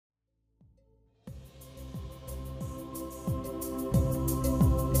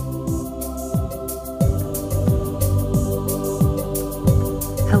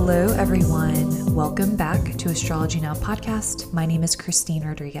Welcome back to Astrology Now podcast. My name is Christine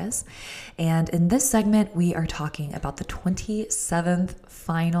Rodriguez, and in this segment, we are talking about the 27th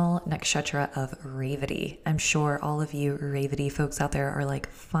final nakshatra of Revati. I'm sure all of you Revati folks out there are like,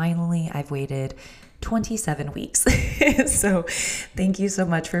 finally, I've waited 27 weeks. So thank you so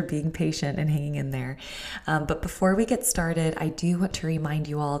much for being patient and hanging in there. But before we get started, I do want to remind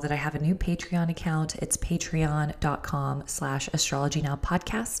you all that I have a new Patreon account. It's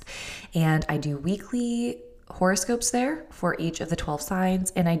patreon.com/astrologynowpodcast. And I do weekly horoscopes there for each of the 12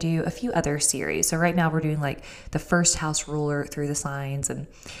 signs, and I do a few other series. So right now we're doing like the first house ruler through the signs. And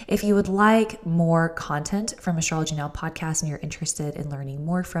if you would like more content from Astrology Now podcast and you're interested in learning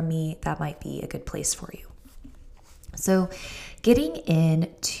more from me, that might be a good place for you. So getting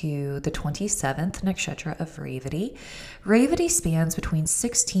into the 27th nakshatra of Revati, Revati spans between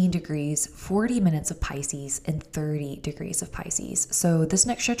 16 degrees, 40 minutes of Pisces and 30 degrees of Pisces. So this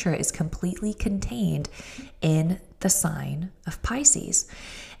nakshatra is completely contained in the sign of Pisces.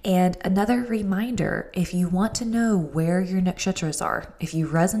 And another reminder, if you want to know where your nakshatras are, if you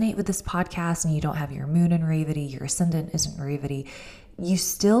resonate with this podcast and you don't have your moon in Revati, your ascendant isn't Revati, you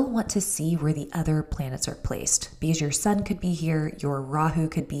still want to see where the other planets are placed, because your sun could be here, your Rahu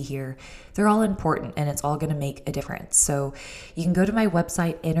could be here. They're all important and it's all going to make a difference. So you can go to my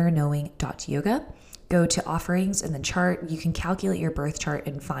website, innerknowing.yoga, go to offerings and then chart. You can calculate your birth chart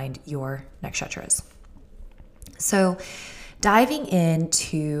and find your nakshatras. So diving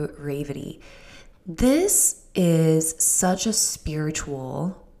into Revati, this is such a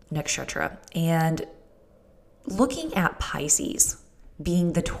spiritual nakshatra, and looking at Pisces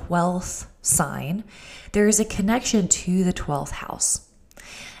being the 12th sign, there is a connection to the 12th house.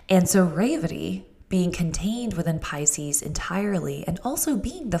 And so Revati being contained within Pisces entirely and also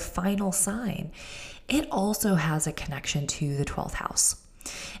being the final sign, it also has a connection to the 12th house.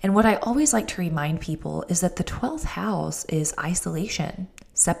 And what I always like to remind people is that the 12th house is isolation,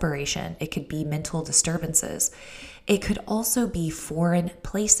 separation. It could be mental disturbances. It could also be foreign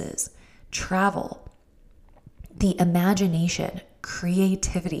places, travel, the imagination,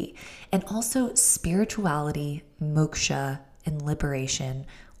 creativity, and also spirituality, moksha, and liberation,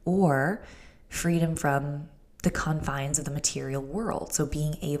 or freedom from the confines of the material world. So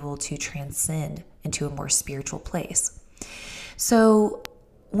being able to transcend into a more spiritual place. So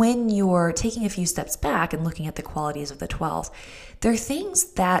when you're taking a few steps back and looking at the qualities of the 12th, there are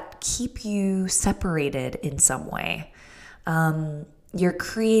things that keep you separated in some way. Your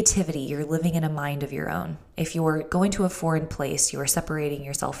creativity, you're living in a mind of your own. If you're going to a foreign place, you are separating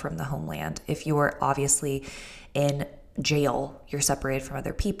yourself from the homeland. If you're obviously in jail, you're separated from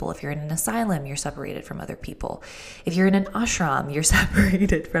other people. If you're in an asylum, you're separated from other people. If you're in an ashram, you're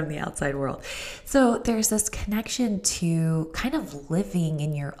separated from the outside world. So there's this connection to kind of living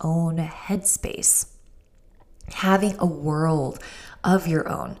in your own headspace, having a world of your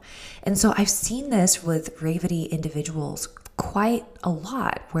own. And so I've seen this with Revati individuals quite a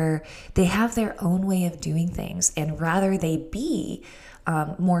lot, where they have their own way of doing things, and rather they be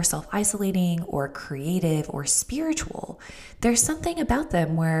more self-isolating or creative or spiritual, there's something about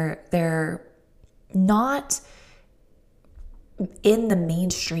them where they're not in the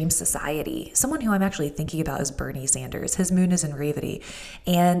mainstream society. Someone who I'm actually thinking about is Bernie Sanders. His moon is in Revati,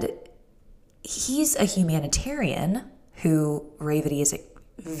 and he's a humanitarian who Revati is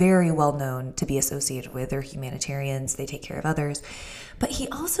very well known to be associated with. They're humanitarians, they take care of others, but he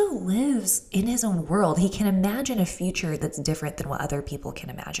also lives in his own world. He can imagine a future that's different than what other people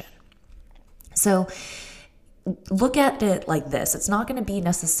can imagine. So look at it like this. It's not going to be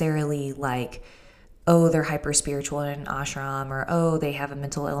necessarily like, oh, they're hyper spiritual in an ashram, or oh, they have a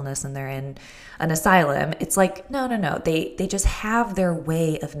mental illness and they're in an asylum. It's like, no. They just have their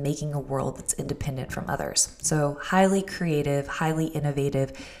way of making a world that's independent from others. So highly creative, highly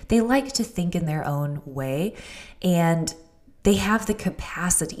innovative. They like to think in their own way, and they have the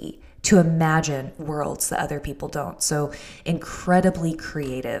capacity to imagine worlds that other people don't. So incredibly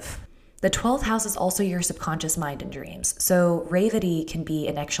creative. The 12th house is also your subconscious mind and dreams. So Revati can be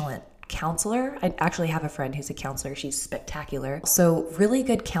an excellent counselor. I actually have a friend who's a counselor. She's spectacular. So really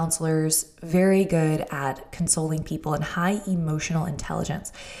good counselors, very good at consoling people, and high emotional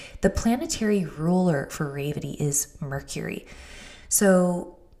intelligence. The planetary ruler for Revati is Mercury.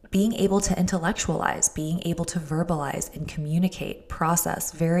 So being able to intellectualize, being able to verbalize and communicate,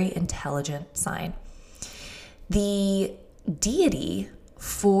 process, very intelligent sign. The deity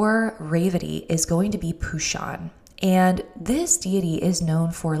for Revati is going to be Pushan. And this deity is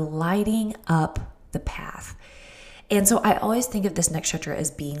known for lighting up the path. And so I always think of this nakshatra as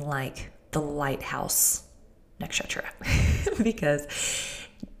being like the lighthouse nakshatra because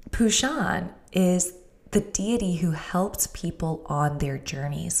Pushan is the deity who helps people on their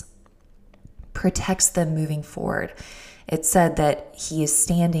journeys, protects them moving forward. It said that he is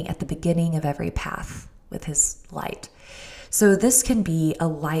standing at the beginning of every path with his light. So this can be a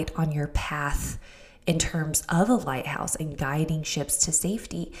light on your path in terms of a lighthouse and guiding ships to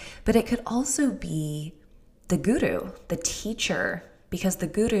safety, but it could also be the guru, the teacher, because the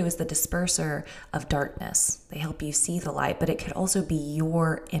guru is the disperser of darkness. They help you see the light, but it could also be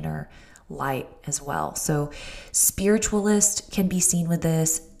your inner light as well. So spiritualist can be seen with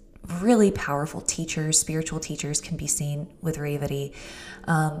this. Really powerful teachers, spiritual teachers can be seen with Revati,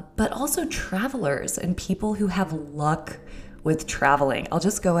 but also travelers and people who have luck with traveling. I'll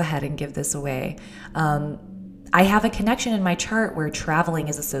just go ahead and give this away. I have a connection in my chart where traveling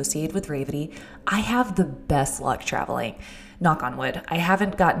is associated with Revati. I have the best luck traveling. Knock on wood. I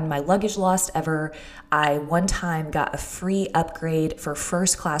haven't gotten my luggage lost ever. I one time got a free upgrade for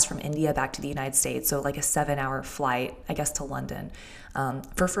first class from India back to the United States. So like a 7-hour flight, I guess, to London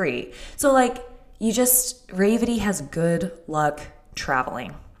for free. So Revati has good luck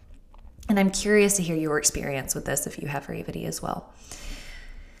traveling. And I'm curious to hear your experience with this if you have Revati as well.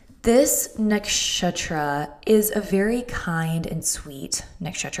 This nakshatra is a very kind and sweet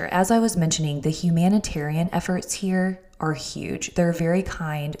nakshatra. As I was mentioning, the humanitarian efforts here are huge. They're very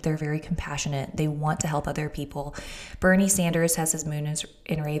kind. They're very compassionate. They want to help other people. Bernie Sanders has his moon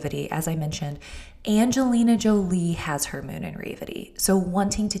in Revati, as I mentioned. Angelina Jolie has her moon in Revati. So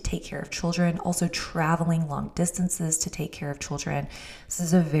wanting to take care of children, also traveling long distances to take care of children. This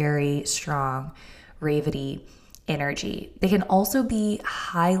is a very strong Revati energy. They can also be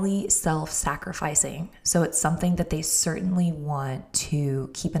highly self-sacrificing. So it's something that they certainly want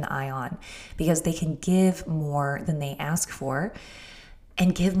to keep an eye on because they can give more than they ask for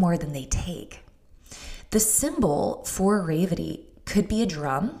and give more than they take. The symbol for Revati could be a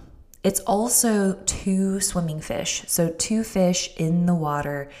drum. It's also 2 swimming fish. So 2 fish in the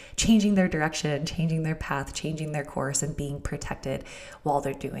water, changing their direction, changing their path, changing their course, and being protected while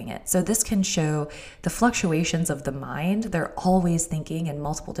they're doing it. So this can show the fluctuations of the mind. They're always thinking in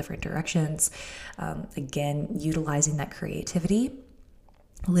multiple different directions. Again, utilizing that creativity,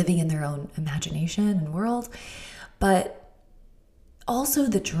 living in their own imagination and world. But also,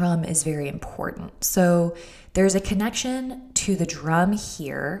 the drum is very important. So there's a connection to the drum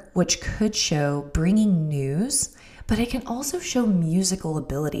here, which could show bringing news, but it can also show musical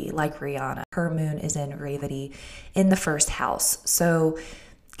ability, like Rihanna. Her moon is in Revati in the first house. So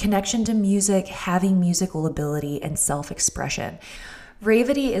connection to music, having musical ability, and self-expression.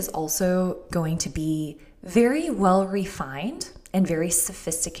 Revati is also going to be very well refined and very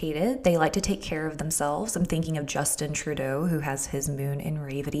sophisticated. They like to take care of themselves. I'm thinking of Justin Trudeau, who has his moon in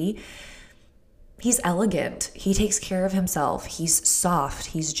Revati. He's elegant. He takes care of himself. He's soft.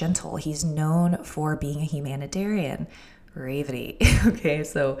 He's gentle. He's known for being a humanitarian. Revati. Okay,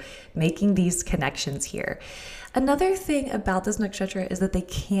 so making these connections here. Another thing about this nakshatra is that they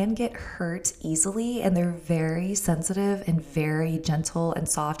can get hurt easily, and they're very sensitive and very gentle and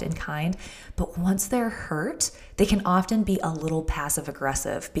soft and kind. But once they're hurt, they can often be a little passive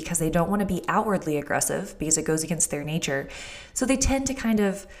aggressive because they don't want to be outwardly aggressive because it goes against their nature. So they tend to kind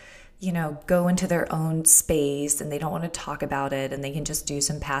of, go into their own space and they don't want to talk about it, and they can just do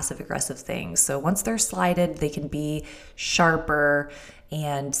some passive aggressive things. So once they're slighted, they can be sharper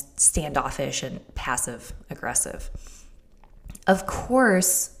and standoffish and passive aggressive. Of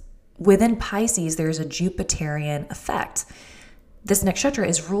course, within Pisces, there's a Jupiterian effect. This nakshatra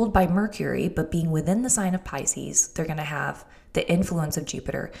is ruled by Mercury, but being within the sign of Pisces, they're going to have the influence of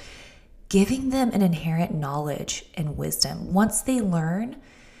Jupiter, giving them an inherent knowledge and wisdom. Once they learn,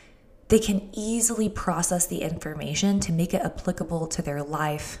 they can easily process the information to make it applicable to their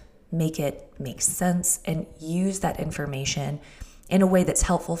life, make it make sense, and use that information in a way that's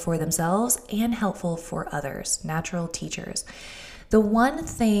helpful for themselves and helpful for others, natural teachers. The one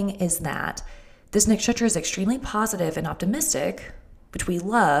thing is that this nakshatra is extremely positive and optimistic, which we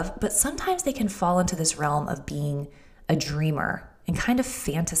love, but sometimes they can fall into this realm of being a dreamer and kind of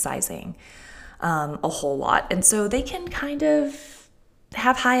fantasizing a whole lot. And so they can kind of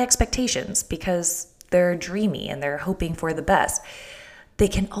have high expectations because they're dreamy and they're hoping for the best. They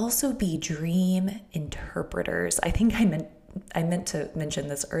can also be dream interpreters. I think I meant to mention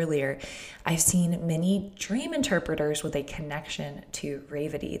this earlier. I've seen many dream interpreters with a connection to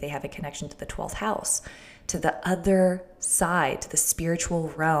Revati. They have a connection to the 12th house, to the other side, to the spiritual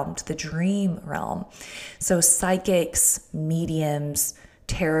realm, to the dream realm. So psychics, mediums,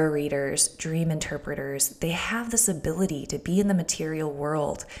 tarot readers, dream interpreters, they have this ability to be in the material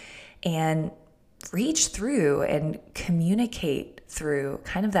world and reach through and communicate through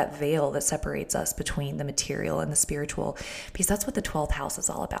kind of that veil that separates us between the material and the spiritual, because that's what the 12th house is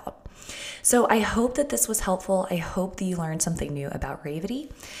all about. So I hope that this was helpful. I hope that you learned something new about Revati.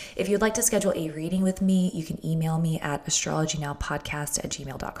 If you'd like to schedule a reading with me, you can email me at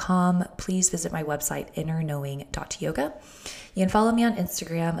astrologynowpodcast@gmail.com. Please visit my website, innerknowing.yoga. You can follow me on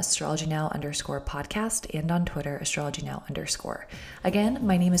Instagram, astrologynow_podcast, and on Twitter, astrologynow_. Again,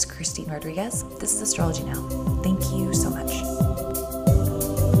 my name is Christine Rodriguez. This is Astrology Now. Thank you